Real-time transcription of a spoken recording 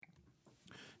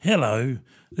Hello,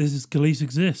 this is Khalees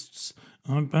Exists.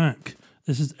 I'm back.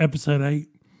 This is episode 8,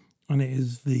 and it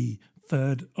is the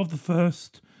 3rd of the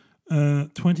 1st,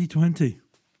 2020.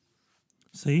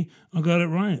 See, I got it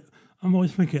right. I'm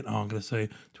always thinking, I'm going to say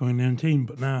 2019,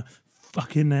 but now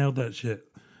fucking nailed that shit.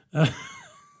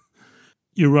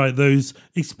 You're right, those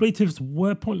expletives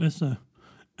were pointless, though.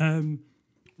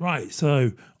 Right,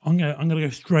 so I'm gonna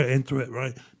go straight into it,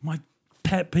 right? My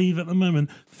pet peeve at the moment,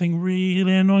 the thing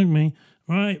really annoyed me,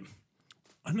 right?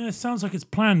 I know it sounds like it's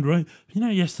planned, right? You know,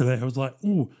 yesterday I was like,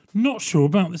 oh, not sure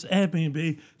about this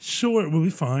Airbnb. Sure, it will be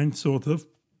fine, sort of.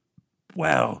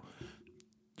 Well,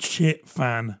 shit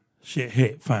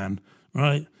hit fan,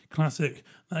 right?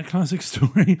 That classic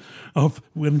story of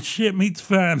when shit meets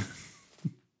fan.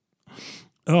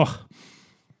 Oh,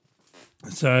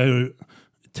 so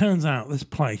it turns out this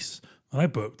place that I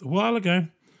booked a while ago,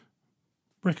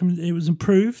 it was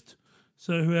improved.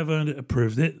 So whoever owned it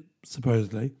approved it,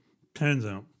 supposedly. Turns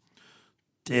out,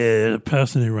 the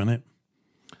person who ran it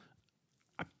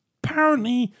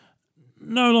apparently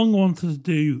no longer wanted to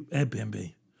do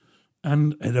Airbnb.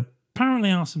 And it apparently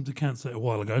asked him to cancel it a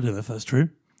while ago. I don't know if that's true.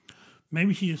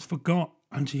 Maybe she just forgot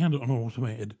and she had it on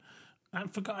automated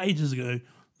and forgot ages ago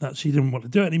that she didn't want to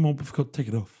do it anymore but forgot to take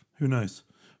it off. Who knows?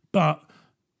 But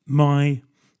my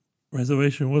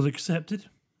reservation was accepted,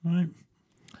 right?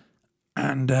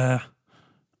 And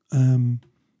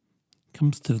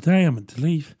comes to the day I'm meant to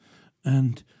leave,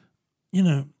 and you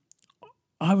know,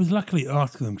 I was luckily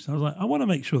asking them because I was like, I want to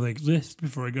make sure they exist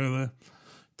before I go there.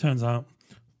 Turns out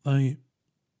they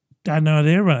had no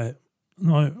idea about it.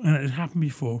 No, and it had happened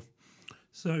before,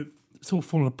 so it's all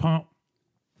falling apart.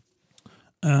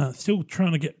 Still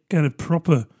trying to get a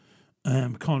proper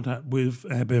contact with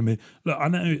Airbnb. Look, I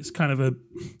know it's kind of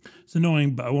it's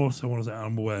annoying, but I also want to say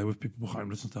I'm aware with people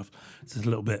homeless and stuff. It's just a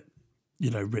little bit,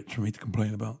 rich for me to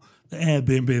complain about the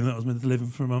Airbnb that I was meant to live in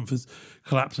for a month is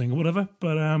collapsing or whatever.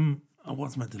 But I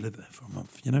was meant to live there for a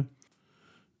month,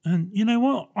 And you know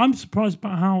what? I'm surprised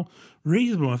about how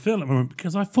reasonable I feel at the moment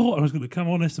because I thought I was going to come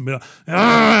on this and be like,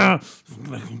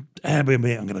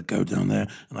 Airbnb, I'm going to go down there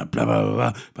and I blah, blah,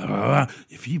 blah, blah, blah, blah.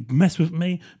 If you mess with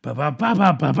me, blah, blah, blah,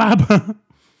 blah, blah, blah, blah.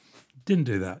 Didn't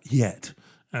do that yet.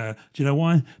 Do you know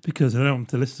why? Because I don't want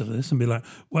to listen to this and be like,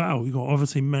 wow, you're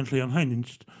obviously mentally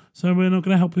unhinged, so we're not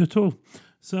going to help you at all.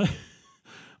 So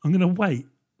I'm going to wait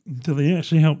until they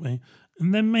actually help me.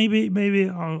 And then maybe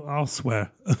I'll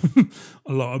swear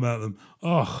a lot about them.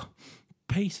 Oh,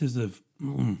 pieces of...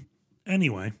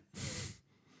 Anyway,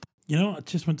 I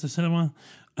just went to cinema.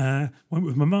 Went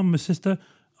with my mum and my sister.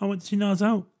 I went to see Knives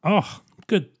Out. Oh,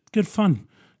 good fun.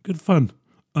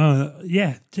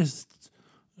 Yeah, just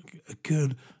a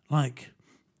good,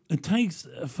 it takes,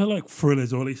 I feel like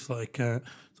thrillers, or at least sort of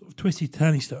twisty,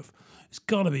 turny stuff. It's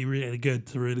got to be really good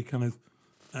to really kind of...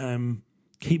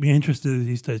 keep me interested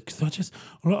these days because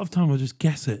a lot of time I just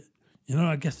guess it.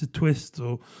 I guess the twist,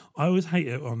 or I always hate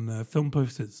it on film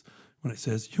posters when it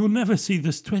says, you'll never see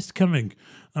this twist coming.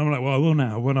 And I'm like, well, I will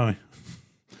now, won't I?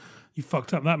 You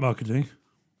fucked up that marketing.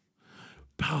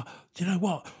 But do you know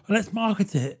what? Let's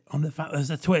market it on the fact there's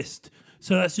a twist.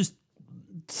 So let's just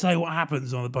say what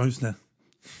happens on the poster.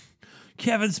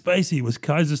 Kevin Spacey was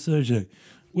Kaiser Soze,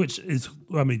 which is,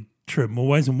 true in more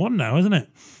ways than one now, isn't it?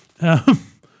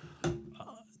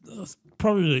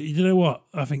 Probably, you know what?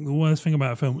 I think the worst thing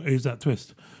about a film is that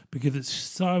twist because it's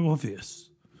so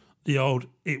obvious. The old,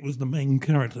 it was the main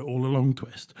character all along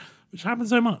twist, which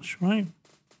happens so much, right?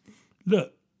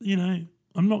 Look, I'm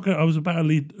not going to, I was about to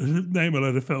name a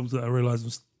load of films that I realised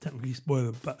was technically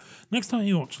spoiler, but next time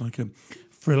you watch a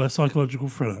thriller, psychological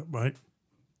thriller, right?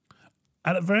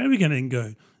 At the very beginning,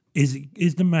 go, is it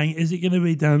going to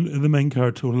be down to the main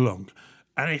character all along?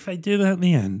 And if they do that at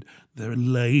the end, they're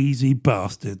lazy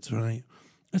bastards, right?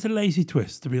 It's a lazy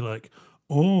twist to be like,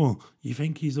 oh, you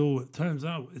think it turns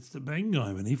out it's the main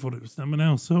guy when he thought it was someone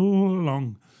else all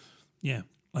along. Yeah,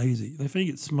 lazy. They think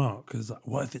it's smart because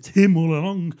what if it's him all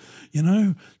along,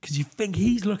 Because you think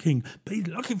he's looking, but he's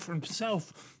looking for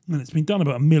himself. And it's been done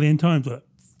about 1 million times, but it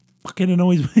fucking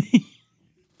annoys me.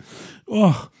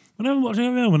 Oh, whenever I'm watching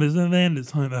a film and it's at the end,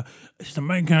 it's like it's the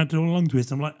main character all along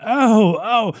twist. I'm like,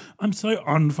 oh, I'm so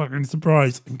unfucking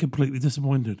surprised and completely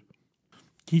disappointed.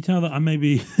 Can you tell that I may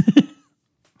be,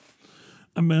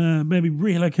 I'm maybe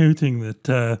relocating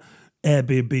that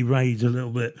Airbnb rage a little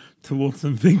bit towards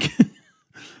something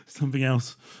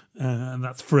else, and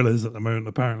that's thrillers at the moment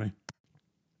apparently.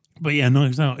 But yeah,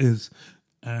 Knives Out is,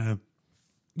 it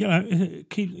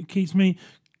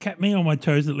kept me on my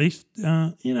toes at least.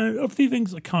 A few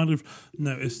things I kind of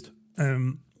noticed.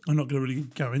 I'm not going to really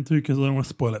go into because I don't want to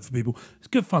spoil it for people. It's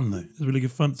good fun though. It's really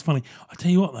good fun. It's funny. I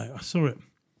tell you what though, I saw it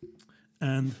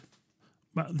And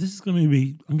but this is going to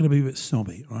be, I'm going to be a bit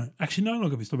snobby, right? Actually, no, I'm not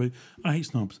going to be snobby. I hate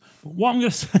snobs. But what I'm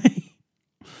going to say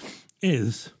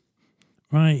is,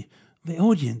 right, the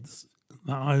audience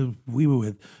that we were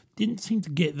with didn't seem to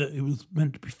get that it was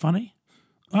meant to be funny.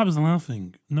 I was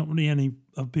laughing. Not really any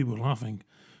other people were laughing.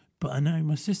 But I know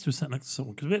my sister was sat next to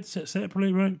someone because we had to sit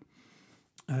separately, right?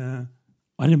 I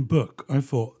didn't book. I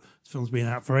thought this film's been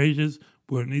out for ages.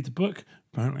 We won't need to book.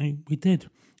 Apparently, we did.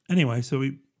 Anyway, so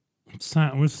we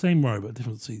sat with the same row but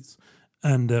different seats.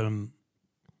 And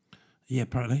yeah,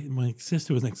 apparently my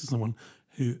sister was next to someone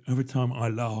who, every time I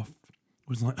laughed,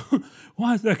 was like,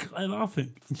 why is that guy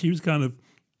laughing? And she was kind of,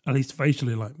 at least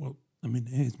facially, like, well, I mean,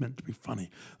 it is meant to be funny.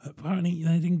 Apparently,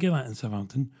 they didn't get that in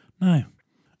Southampton. No.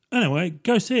 Anyway,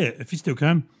 go see it if you still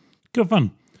can. Good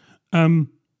fun.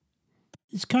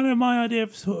 It's kind of my idea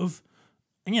of sort of,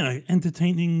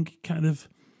 entertaining, kind of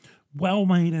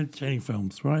well-made, entertaining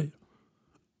films, right?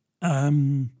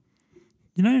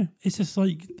 It's just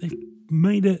like they've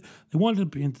made it, they wanted to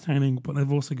be entertaining, but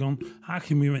they've also gone, how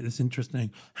can we make this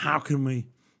interesting? How can we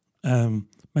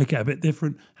make it a bit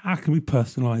different? How can we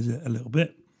personalise it a little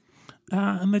bit?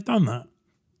 And they've done that.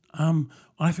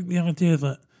 I think the idea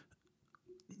that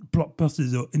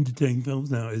blockbusters or entertaining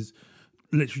films now is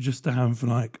literally just to have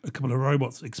like a couple of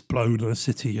robots explode in a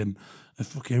city and a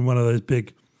fucking one of those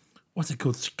big, what's it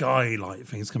called, skylight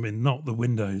things come in, not the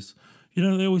windows.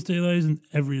 They always do those, and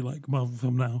every like Marvel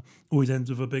film now always ends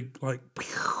with a big like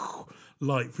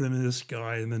light from in the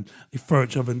sky, and then they throw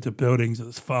each other into buildings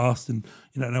that's fast, and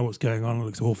you don't know what's going on. It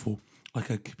looks awful, like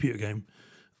a computer game.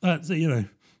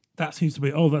 That seems to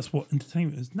be, that's what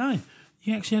entertainment is. No,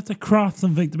 you actually have to craft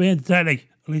something to be entertaining.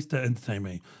 At least to entertain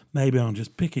me. Maybe I'm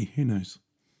just picky. Who knows?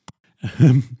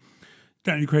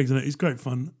 Daniel Craig's in it. He's great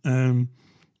fun.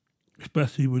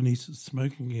 Especially when he's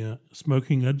smoking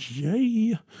a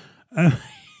J.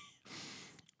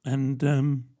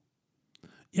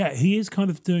 He is kind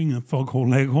of doing a Foghorn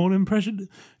Leghorn impression.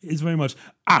 It's very much,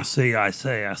 I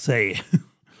say.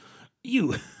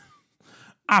 You,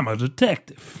 I'm a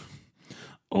detective.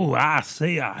 Oh, I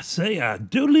say, I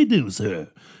doodly do,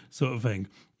 sir. Sort of thing.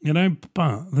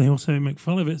 But they also make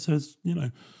fun of it. So,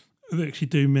 they actually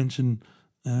do mention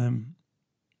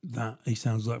that he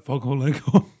sounds like Foghorn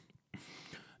Leghorn.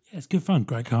 Yeah, it's good fun.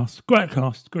 Great cast. Great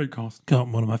cast. Got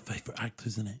one of my favourite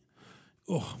actors in it.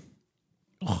 Oh,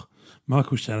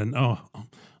 Michael Shannon. I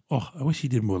wish he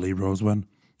did more lead roles, man.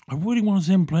 I really want to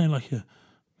see him playing like a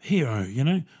hero,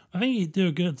 I think he'd do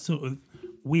a good sort of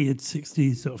weird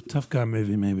 60s sort of tough guy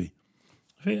movie, maybe.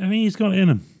 I think he's got it in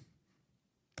him.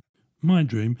 My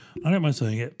dream, I don't mind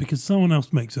saying it, because someone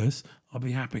else makes this, I'll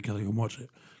be happy because I can watch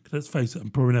it. Because let's face it, I'm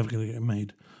probably never going to get it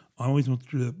made. I always wanted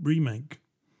to remake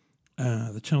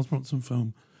the Charles Bronson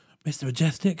film Mr.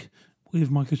 Majestic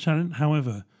with Michael Shannon.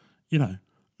 However, it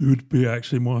would be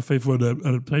actually my faithful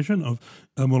adaptation of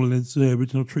Molyneux's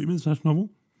original treatment / novel.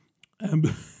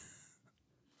 And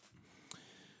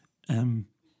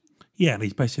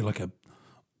he's basically like a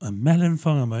melon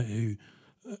farmer who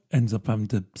ends up having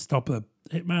to stop a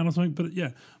hitman or something. But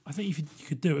yeah, I think you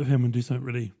could do it with him and do something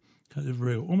really kind of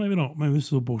real. Or maybe not. Maybe this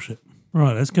is all bullshit.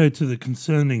 Right, let's go to the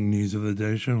concerning news of the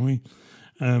day, shall we?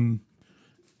 The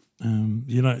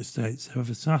United States have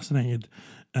assassinated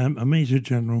a major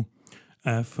general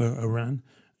for Iran,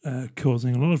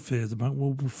 causing a lot of fears about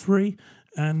World War III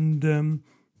and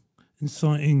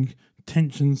inciting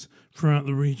tensions throughout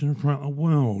the region and throughout the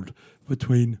world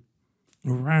between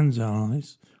Iran's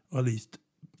allies, or at least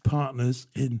partners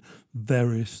in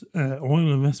various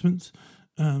oil investments,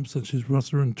 such as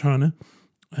Russia and China.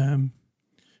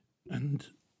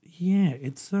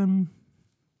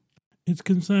 It's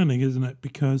concerning, isn't it?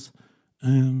 Because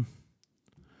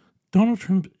Donald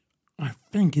Trump, I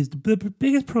think, is the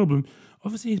biggest problem.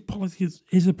 Obviously, his politics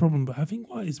is a problem, but I think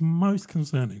what is most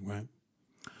concerning, right?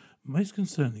 Most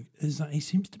concerning is that he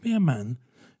seems to be a man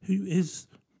who is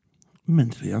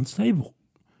mentally unstable,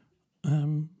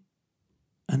 and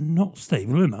not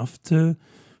stable enough to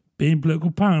be in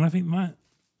political power. And I think that,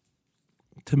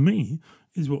 to me,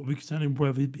 is what we're concerning,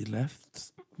 whether he be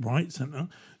left, right, centre,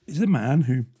 is a man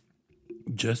who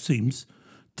just seems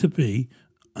to be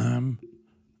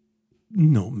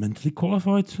not mentally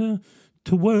qualified to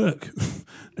work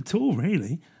at all,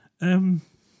 really.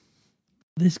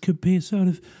 This could be a sort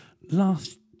of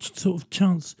last sort of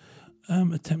chance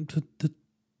attempt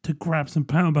to grab some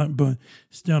power back by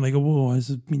starting a war, as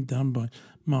has been done by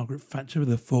Margaret Thatcher with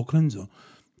the Falklands, or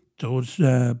George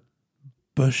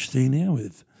Bush Sr.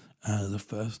 with the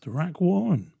first Iraq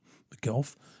War and the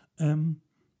Gulf, and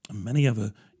many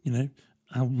other,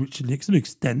 how Richard Nixon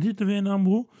extended the Vietnam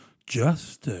War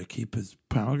just to keep his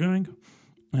power going.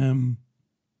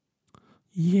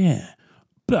 Yeah.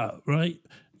 But, right,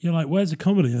 you're like, where's the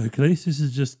comedy, Hercules? This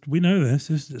is just, we know this.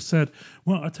 This is just said.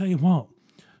 Well, I tell you what,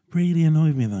 really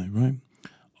annoyed me though, right?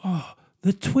 Oh,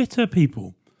 the Twitter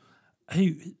people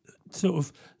who sort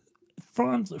of,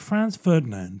 Franz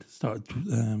Ferdinand started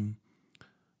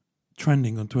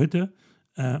trending on Twitter.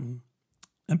 And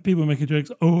people making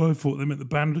jokes, oh, I thought they meant the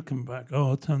band would come back.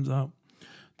 Oh, it turns out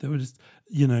they were just,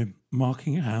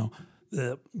 marking how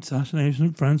the assassination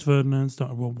of Franz Ferdinand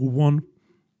started World War One,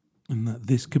 and that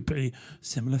this could be a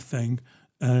similar thing.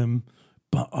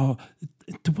 But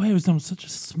the way it was done was such a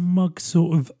smug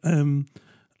sort of,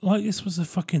 like this was a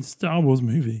fucking Star Wars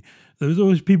movie. There was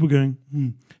always people going,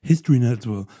 history nerds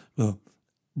will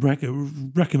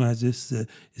recognize this is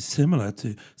similar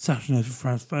to assassination of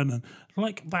Franz Ferdinand.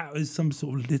 Like that is some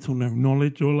sort of little known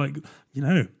knowledge, or like,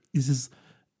 this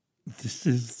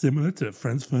is similar to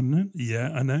Franz Ferdinand.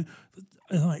 Yeah, I know.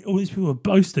 And like all these people are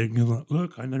boasting and like,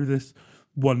 look, I know this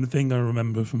one thing I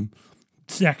remember from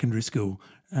secondary school,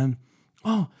 and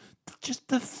just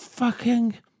the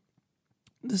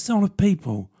sort of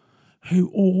people who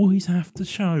always have to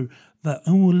show that,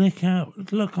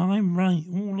 look, I'm right,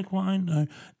 look what I know.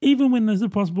 Even when there's a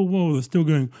possible war, they're still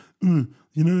going,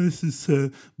 this is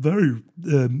very,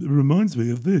 reminds me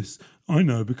of this. I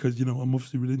know because, I'm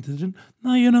obviously really intelligent.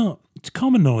 No, you're not. It's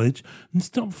common knowledge. And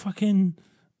stop fucking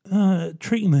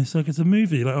treating this like it's a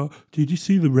movie. Like, oh, did you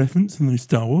see the reference in the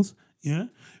Star Wars? Yeah?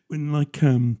 When,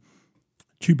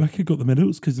 Chewbacca got the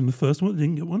medals because in the first one they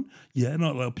didn't get one. Yeah,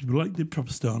 not a lot of people like the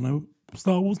proper Star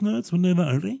Wars nerds when they're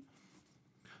that early.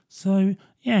 So,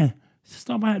 yeah,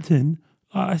 stop acting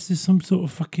like this is some sort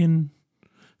of fucking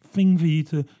thing for you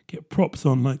to get props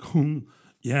on. Like,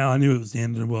 yeah, I knew it was the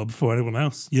end of the world before anyone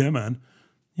else. Yeah, man.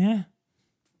 Yeah.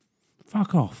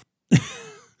 Fuck off.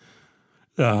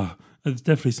 It's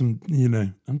definitely some,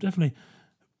 I'm definitely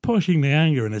pushing the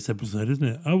anger in this episode, isn't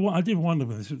it? I did wonder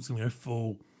when this was going to go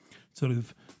full sort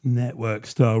of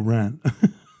network-style rant.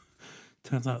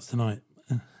 Turns out it's tonight.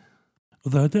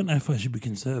 Although I don't know if I should be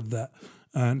concerned that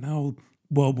now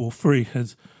World War III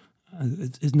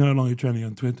is no longer trending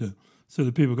on Twitter. So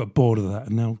the people got bored of that,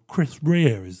 and now Chris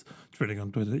Rea is trending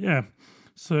on Twitter. Yeah.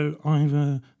 So I've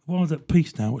the world's at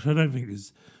peace now, which I don't think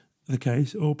is the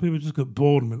case. Or people just got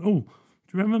bored and went,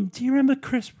 do you remember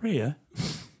Chris Rea?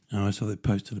 I saw they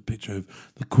posted a picture of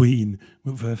the Queen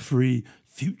with her 3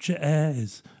 future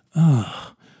heirs.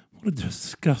 What a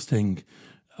disgusting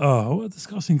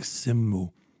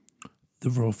symbol the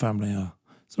royal family are.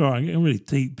 Sorry, I'm getting really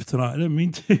deep tonight. I don't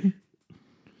mean to. Do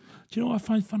you know what I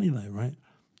find funny though, right?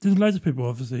 There's loads of people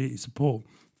obviously support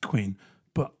Queen,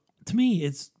 but to me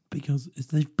it's because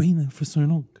they've been there for so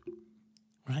long,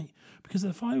 right? Because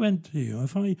if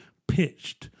I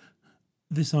pitched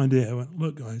this idea, I went,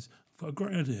 look guys, I've got a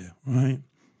great idea, right?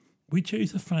 We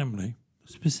choose a family,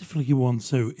 specifically one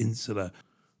so insular,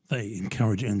 they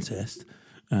encourage incest.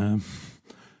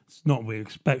 It's not what we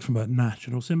expect from a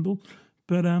national symbol,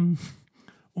 but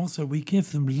also we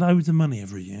give them loads of money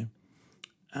every year.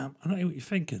 I don't know what you're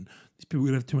thinking. These people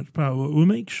are going to have too much power. We'll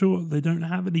make sure they don't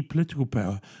have any political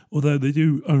power, although they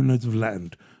do own loads of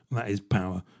land, and that is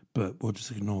power, but we'll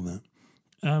just ignore that.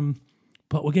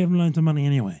 But we'll give them loads of money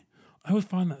anyway. I always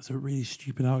find that's a really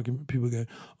stupid argument. People go,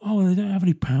 oh, they don't have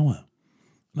any power.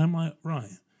 And I'm like, right,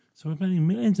 so we're spending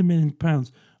millions and millions of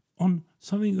pounds on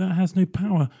something that has no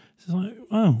power. It's like,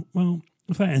 oh, well,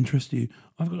 if that interests you,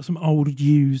 I've got some old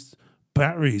used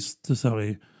batteries to sell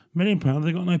you. £1 million,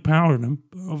 they've got no power in them,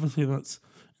 but obviously that's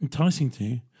enticing to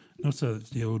you. And also,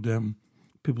 the old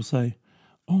people say,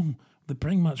 oh, they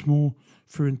bring much more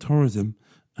through in tourism.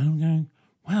 And I'm going,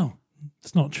 well,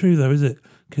 it's not true though, is it?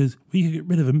 Because we could get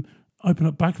rid of them, open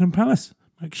up Buckingham Palace,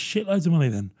 make shitloads of money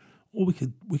then. Or we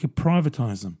could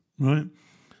privatise them, right?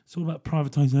 It's all about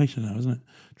privatisation now, isn't it?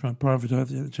 Try and privatise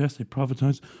the NHS, they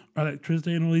privatise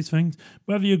electricity and all these things.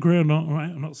 Whether you agree or not, right?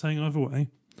 I'm not saying either way,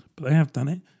 but they have done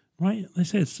it, right? They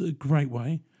say it's a great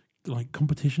way. Like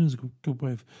competition is a good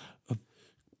way of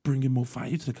bringing more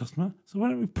value to the customer. So why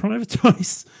don't we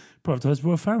privatise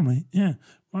royal family? Yeah.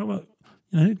 Right, well,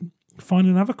 find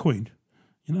another queen,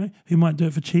 who might do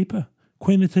it for cheaper.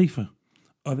 Queen Latifah.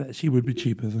 I bet she would be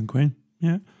cheaper than Queen.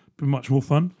 Yeah. Be much more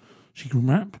fun. She can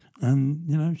rap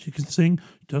and, she can sing,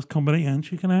 she does comedy and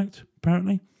she can act,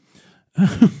 apparently.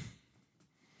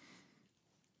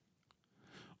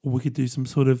 Or we could do some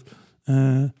sort of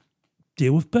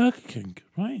deal with Burger King,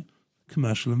 right?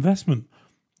 Commercial investment.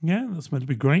 Yeah, that's meant to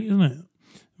be great, isn't it?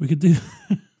 We could do...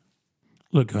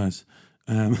 Look, guys,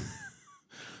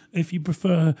 if you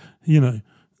prefer, the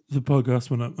podcast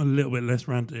when I'm a little bit less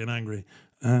ranty and angry,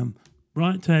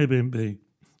 write to Airbnb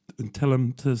and tell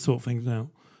them to sort things out.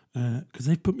 because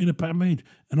they've put me in a bad mood,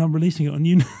 and I'm releasing it on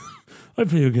you.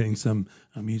 Hopefully, you're getting some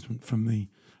amusement from me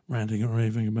ranting or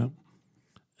raving about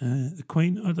the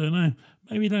Queen. I don't know.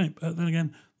 Maybe you don't. But then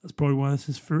again, that's probably why this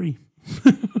is free.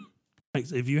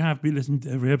 Thanks. If you have been listening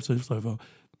to every episode so far,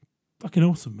 fucking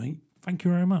awesome, mate. Thank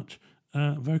you very much.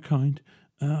 Very kind.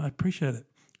 I appreciate it.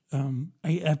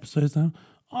 8 episodes now.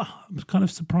 Oh, I'm kind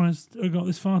of surprised I got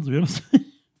this far, to be honest.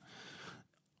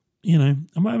 You know,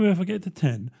 and maybe if I get to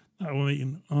 10, that will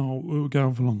mean, we'll go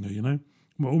on for longer, you know.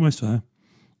 We're almost there.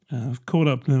 I've caught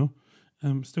up now.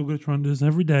 I'm still going to try and do this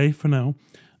every day for now.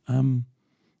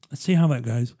 Let's see how that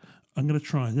goes. I'm going to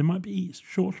try. There might be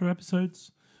shorter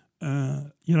episodes.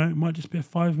 You know, it might just be a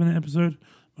 5-minute episode.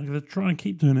 I'm going to try and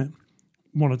keep doing it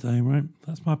one a day, right?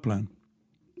 That's my plan.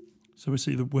 So we'll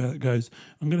see where it goes.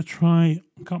 I'm going to try,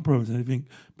 I can't promise anything,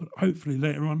 but hopefully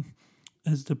later on,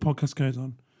 as the podcast goes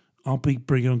on, I'll be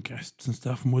bringing on guests and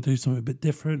stuff, and we'll do something a bit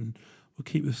different, and we'll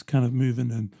keep this kind of moving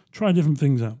and try different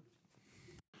things out.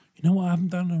 You know what I haven't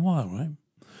done in a while, right?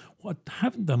 What I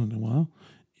haven't done in a while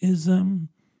is I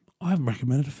haven't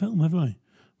recommended a film, have I?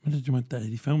 I'm going to do my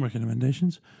daily film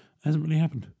recommendations. It hasn't really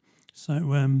happened. So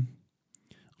I'm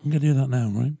going to do that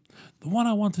now, right? The one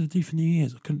I wanted to do for New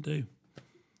Year's, I couldn't do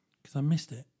because I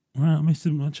missed it. Right, I missed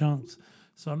my chance.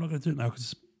 So I'm not going to do it now because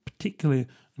it's particularly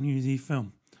a New Year's Eve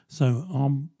film. So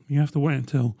you have to wait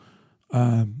until,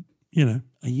 you know,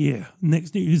 a year.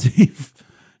 Next New Year's Eve,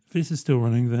 if this is still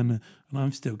running, then and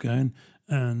I'm still going,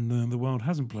 and the world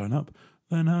hasn't blown up,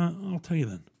 then I'll tell you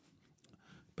then.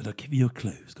 But I'll give you a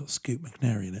clue. It's got Scoot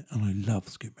McNairy in it, and I love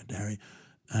Scoot McNairy.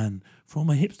 And for all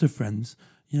my hipster friends,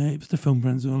 you know, hipster film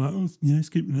friends who are like, oh, you know,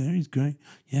 Scoot McNairy's great.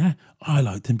 Yeah, I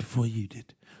liked him before you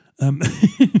did.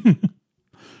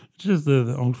 Just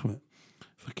the ultimate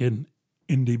fucking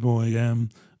indie boy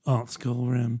art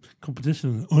school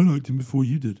competition. I liked him before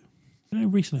you did. You know,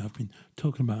 recently I've been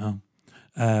talking about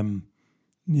how,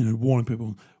 you know, warning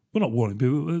people, well, not warning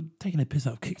people, but taking a piss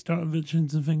out of Kickstarter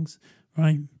visions and things,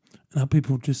 right? And how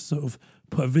people just sort of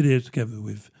put a video together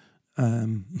with,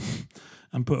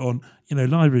 and put on, you know,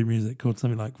 library music called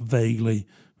something like vaguely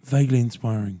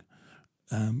inspiring,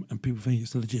 and people think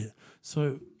it's legit.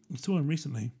 So I saw him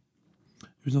recently.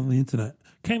 He was on the internet.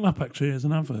 Came up actually as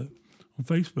an advert on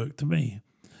Facebook to me.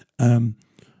 And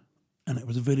it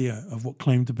was a video of what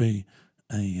claimed to be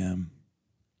a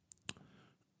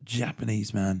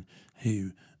Japanese man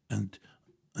who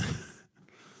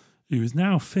was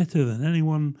now fitter than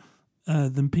anyone,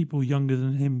 than people younger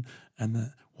than him. And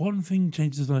that one thing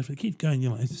changed his life. It keeps going,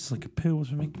 you're like, is this like a pill or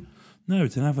something? No,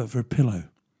 it's an advert for a pillow.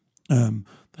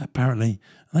 Apparently,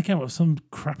 and they came up with some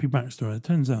crappy backstory. It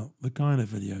turns out the guy in the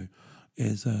video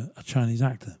is a Chinese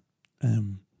actor.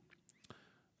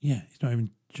 Yeah, he's not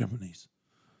even Japanese.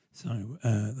 So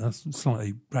that's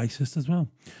slightly racist as well.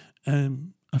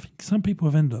 I think some people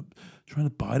have ended up trying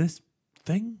to buy this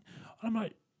thing. I'm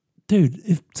like, dude,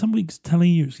 if somebody's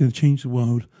telling you it's going to change the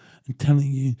world and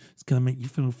telling you it's going to make you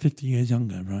feel 50 years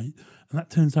younger, right? And that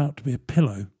turns out to be a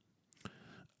pillow,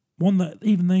 one that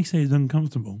even they say is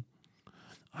uncomfortable,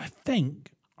 I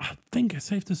think it's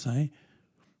safe to say,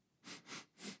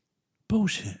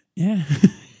 bullshit, yeah.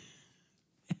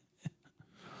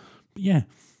 But yeah,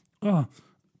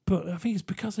 but I think it's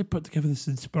because they put together this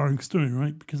inspiring story,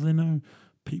 right? Because they know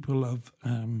people love,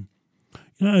 you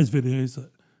know, those videos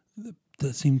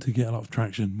that seem to get a lot of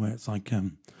traction, where it's like,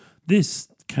 this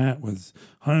cat was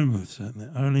homeless and it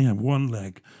only had one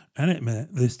leg, and it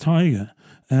met this tiger,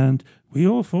 and we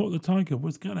all thought the tiger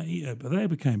was going to eat it, but they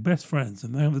became best friends,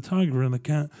 and now the tiger and the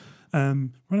cat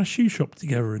run a shoe shop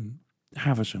together in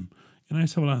Havisham, you know,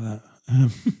 something like that.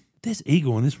 This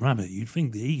eagle and this rabbit, you'd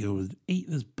think the eagle would eat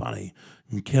this bunny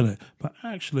and kill it, but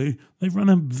actually they run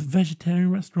a vegetarian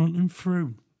restaurant in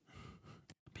Frome.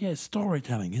 But yeah, it's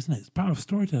storytelling, isn't it? It's part of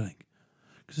storytelling,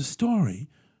 because a story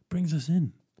brings us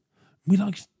in.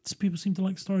 People seem to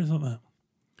like stories like that,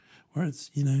 where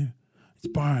it's, you know,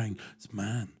 inspiring. It's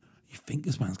man, you think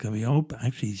this man's going to be old, but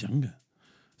actually he's younger.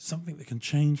 Something that can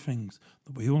change things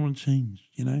that we all want to change,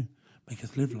 you know, make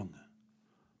us live longer,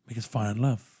 make us find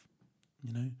love,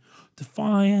 you know,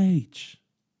 defy age.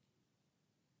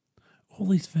 All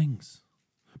these things.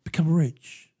 Become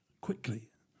rich quickly,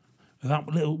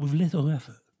 with little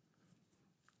effort.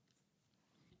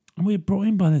 And we're brought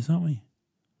in by this, aren't we?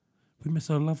 We miss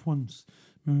our loved ones.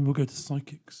 Maybe we'll go to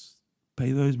psychics,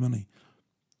 pay those money.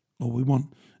 Or we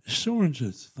want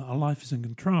assurances that our life is in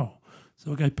control.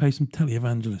 So we'll go pay some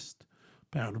televangelist,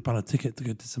 pay £100 a ticket to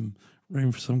go to some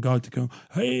room for some guy to go,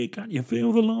 hey, can you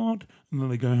feel the Lord? And then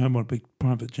they go home on a big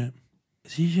private jet.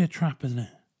 It's usually a trap, isn't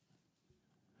it?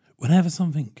 Whenever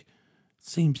something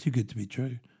seems too good to be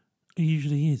true, it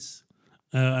usually is.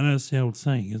 I know it's the old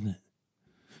saying, isn't it?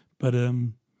 But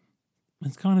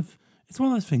it's kind of, it's one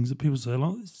of those things that people say,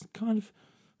 like, it's kind of,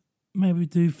 maybe we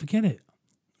do forget it.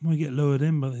 We get lured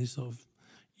in by these sort of,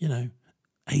 you know,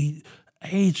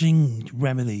 aging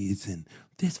remedies, and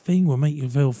this thing will make you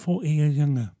feel 40 years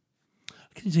younger.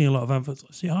 I can see a lot of adverts.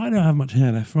 See, I don't have much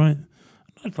hair left, right?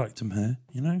 I'd like some hair,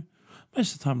 you know?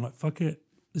 Most of the time, I'm like, fuck it.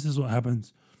 This is what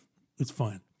happens. It's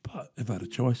fine. But if I had a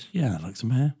choice, yeah, I'd like some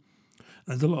hair.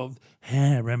 There's a lot of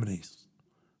hair remedies.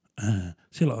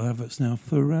 See a lot of adverts now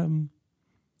for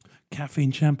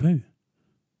caffeine shampoo.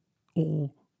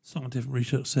 All scientific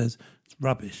research says it's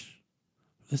rubbish.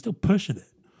 They're still pushing it.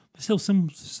 They still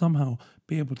somehow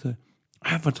be able to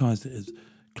advertise it as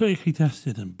clinically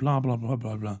tested and blah, blah, blah,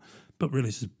 blah, blah. But really,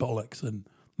 it's just bollocks. And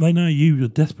they know you're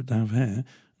desperate to have hair,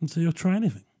 and so you'll try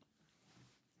anything.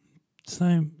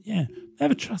 So, yeah,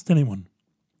 never trust anyone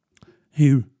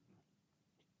who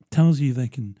tells you they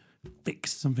can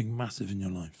fix something massive in your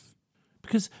life.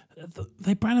 Because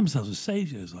they brand themselves as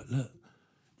saviors. Like, look,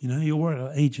 you know, you're worried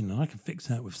about aging, and I can fix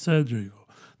that with surgery, or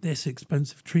this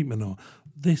expensive treatment, or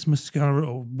this mascara,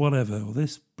 or whatever, or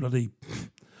this bloody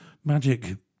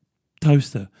magic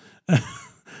toaster.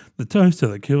 The toaster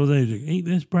that kills aging. Eat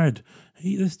this bread.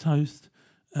 Eat this toast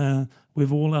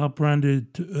with all our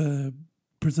branded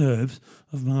preserves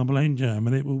of marble and jam,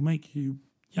 and it will make you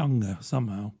younger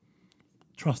somehow.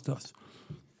 Trust us.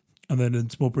 And then in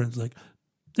small print, it's like,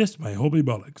 this may all be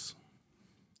bollocks.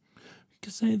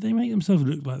 Because they make themselves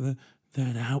look like they're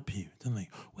there to help you, don't they?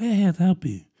 We're here to help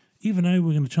you, even though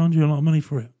we're going to charge you a lot of money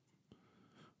for it.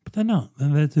 But they're not. They're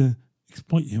there to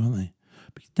exploit you, aren't they?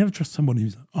 But you never trust someone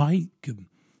who's like, I can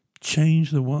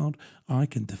change the world. I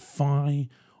can defy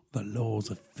the laws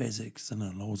of physics and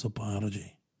the laws of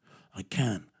biology. I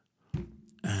can.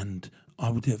 And I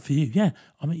will do it for you. Yeah,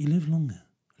 I'll make you live longer.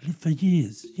 Live for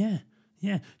years. Yeah.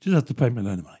 Just have to pay me a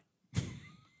load of money.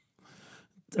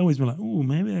 It's always been like, oh,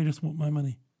 maybe they just want my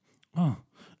money. Oh,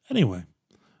 anyway,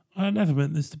 I never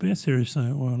meant this to be a serious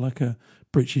show or like a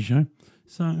preachy show.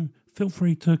 So feel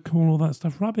free to call all that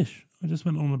stuff rubbish. I just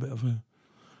went on a bit of a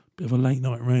late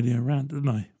night radio rant, didn't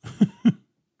I?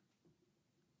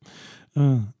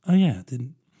 Oh yeah, I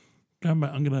didn't. Going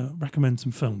back, I'm going to recommend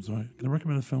some films, right? I'm going to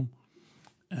recommend a film.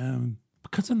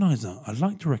 Because of Niza, I'd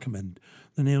like to recommend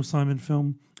the Neil Simon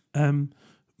film,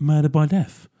 Murder by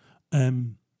Death.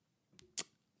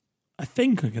 I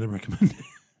think I'm going to recommend it.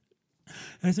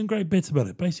 There's some great bits about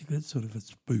it. Basically, it's sort of a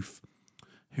spoof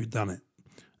whodunit.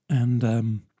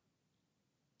 And,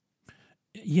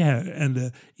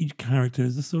 each character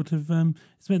is a sort of,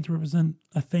 it's meant to represent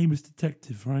a famous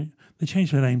detective, right? They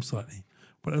changed their name slightly,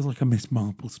 but there's like a Miss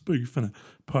Marple spoof and a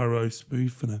Poirot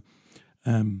spoof and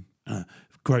a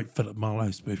great Philip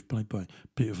Marlowe spoof played by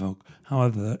Peter Falk.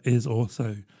 However, there is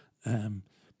also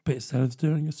bits that is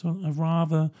doing a sort of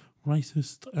rather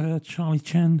racist Charlie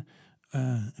Chen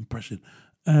impression.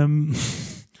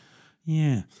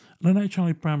 Yeah. And I know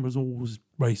Charlie Brown was always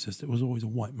racist. It was always a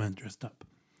white man dressed up.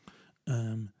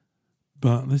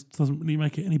 But this doesn't really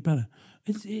make it any better.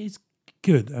 It's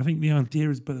good. I think the idea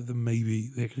is better than maybe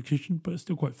the execution, but it's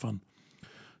still quite fun.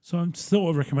 So I'm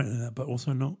sort of recommending that, but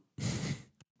also not.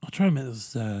 I'll try and make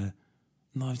this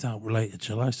Knives Out related,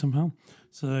 shall I, somehow?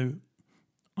 So,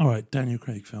 all right, Daniel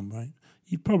Craig film, right?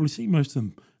 You've probably seen most of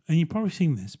them, and you've probably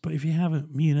seen this, but if you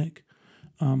haven't, Munich,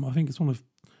 I think it's one of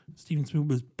Steven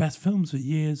Spielberg's best films for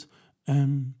years.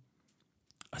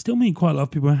 I still meet quite a lot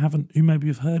of people who maybe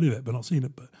have heard of it but not seen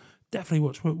it, but definitely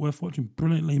worth watching.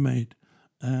 Brilliantly made.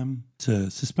 It's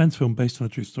a suspense film based on a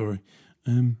true story,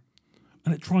 and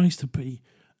it tries to be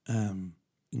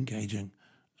engaging,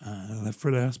 the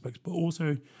thriller aspects, but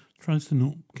also tries to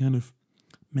not kind of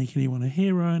make anyone a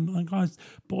hero and like guys,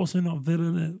 but also not a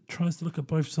villain. It tries to look at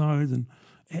both sides, and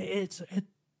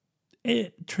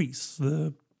it treats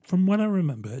from what I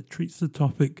remember, it treats the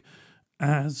topic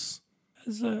as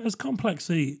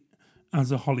complexly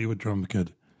as a Hollywood drama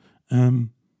could. Oh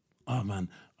man,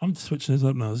 I'm switching this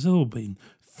up now. This has all been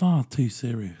far too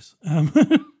serious.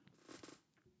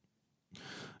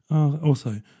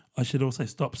 Also, I should also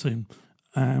stop soon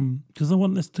because I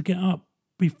want this to get up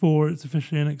before it's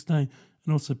officially the next day.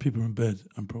 And also, people are in bed.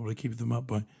 I'm probably keeping them up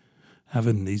by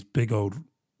having these big old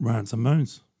rants and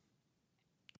moans.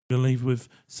 I'm going to leave with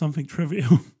something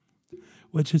trivial,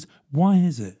 which is, why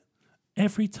is it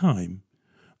every time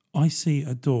I see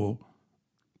a door,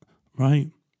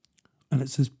 right, and it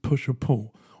says push or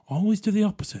pull, I always do the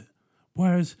opposite.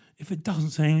 Whereas if it doesn't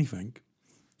say anything,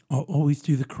 I'll always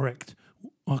do the correct,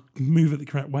 I'll move it the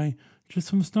correct way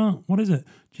just from the start. What is it?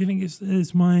 Do you think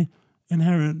it's my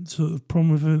inherent sort of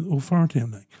problem with authority?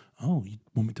 I'm like, oh, you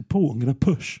want me to pull? I'm going to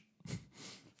push.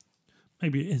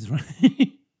 Maybe it is,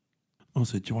 right?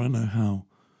 Also, do you want to know how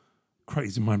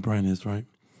crazy my brain is, right?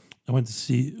 I went to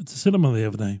see the cinema the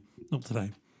other day, not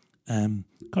today. Can't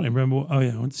even remember.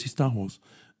 I went to see Star Wars.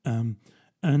 And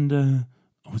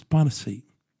I was buying a seat.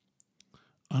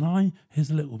 And here's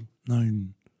a little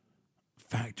known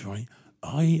fact, right?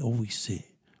 I always sit,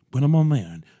 when I'm on my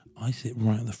own, I sit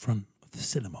right at the front of the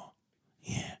cinema.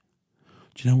 Yeah.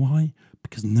 Do you know why?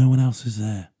 Because no one else is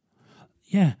there.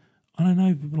 Yeah. I don't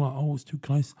know, people are like, oh, it's too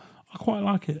close. I quite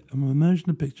like it. I'm immersed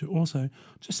in the picture. Also,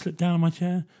 just slip down in my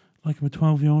chair like I'm a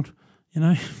 12-year-old, you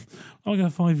know? Like a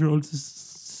 5-year-old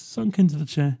just sunk into the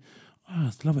chair. I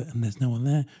just love it. And there's no one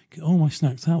there. Get all my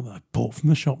snacks out that I bought from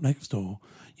the shop next door.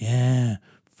 Yeah,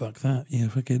 fuck that. Yeah,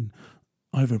 fucking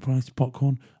overpriced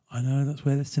popcorn. I know that's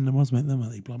where the cinemas make their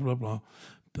money, blah, blah, blah.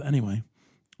 But anyway,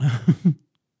 I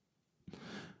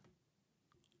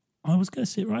was going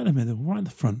to sit right in the middle, right in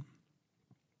the front.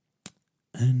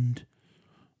 And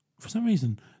for some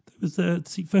reason, there was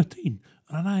seat 13.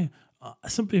 I know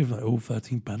some people are like, oh,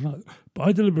 13 bad luck. But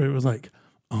I deliberately was like,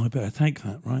 oh, I better take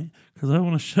that, right? Because I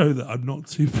want to show that I'm not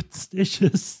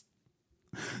superstitious.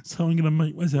 So I'm going to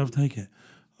make myself take it.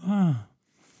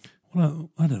 Well,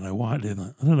 I don't know why I did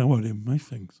that. I don't know why I did most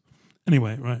things.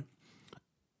 Anyway, right.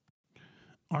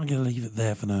 I'm going to leave it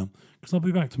there for now. Because I'll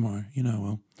be back tomorrow, you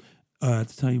know well,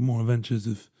 to tell you more adventures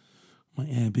of my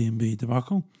Airbnb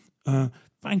debacle.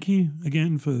 Thank you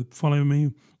again for following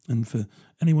me and for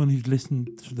anyone who's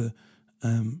listened to the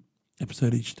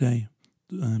episode each day.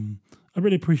 I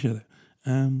really appreciate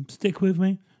it. Stick with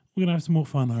me. We're going to have some more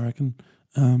fun, I reckon.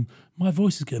 My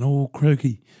voice is getting all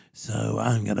croaky, so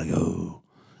I'm going to go.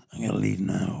 I'm going to leave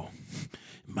now.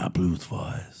 My blues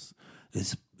voice.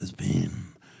 This has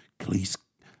been Khalees,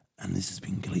 and this has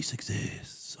been Khalees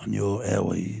Exists on your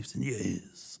airwaves and your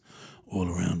ears all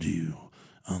around you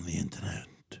on the internet.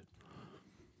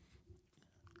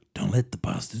 Don't let the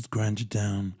bastards grind you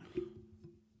down.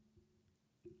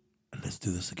 And let's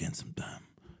do this again sometime.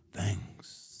 Thanks.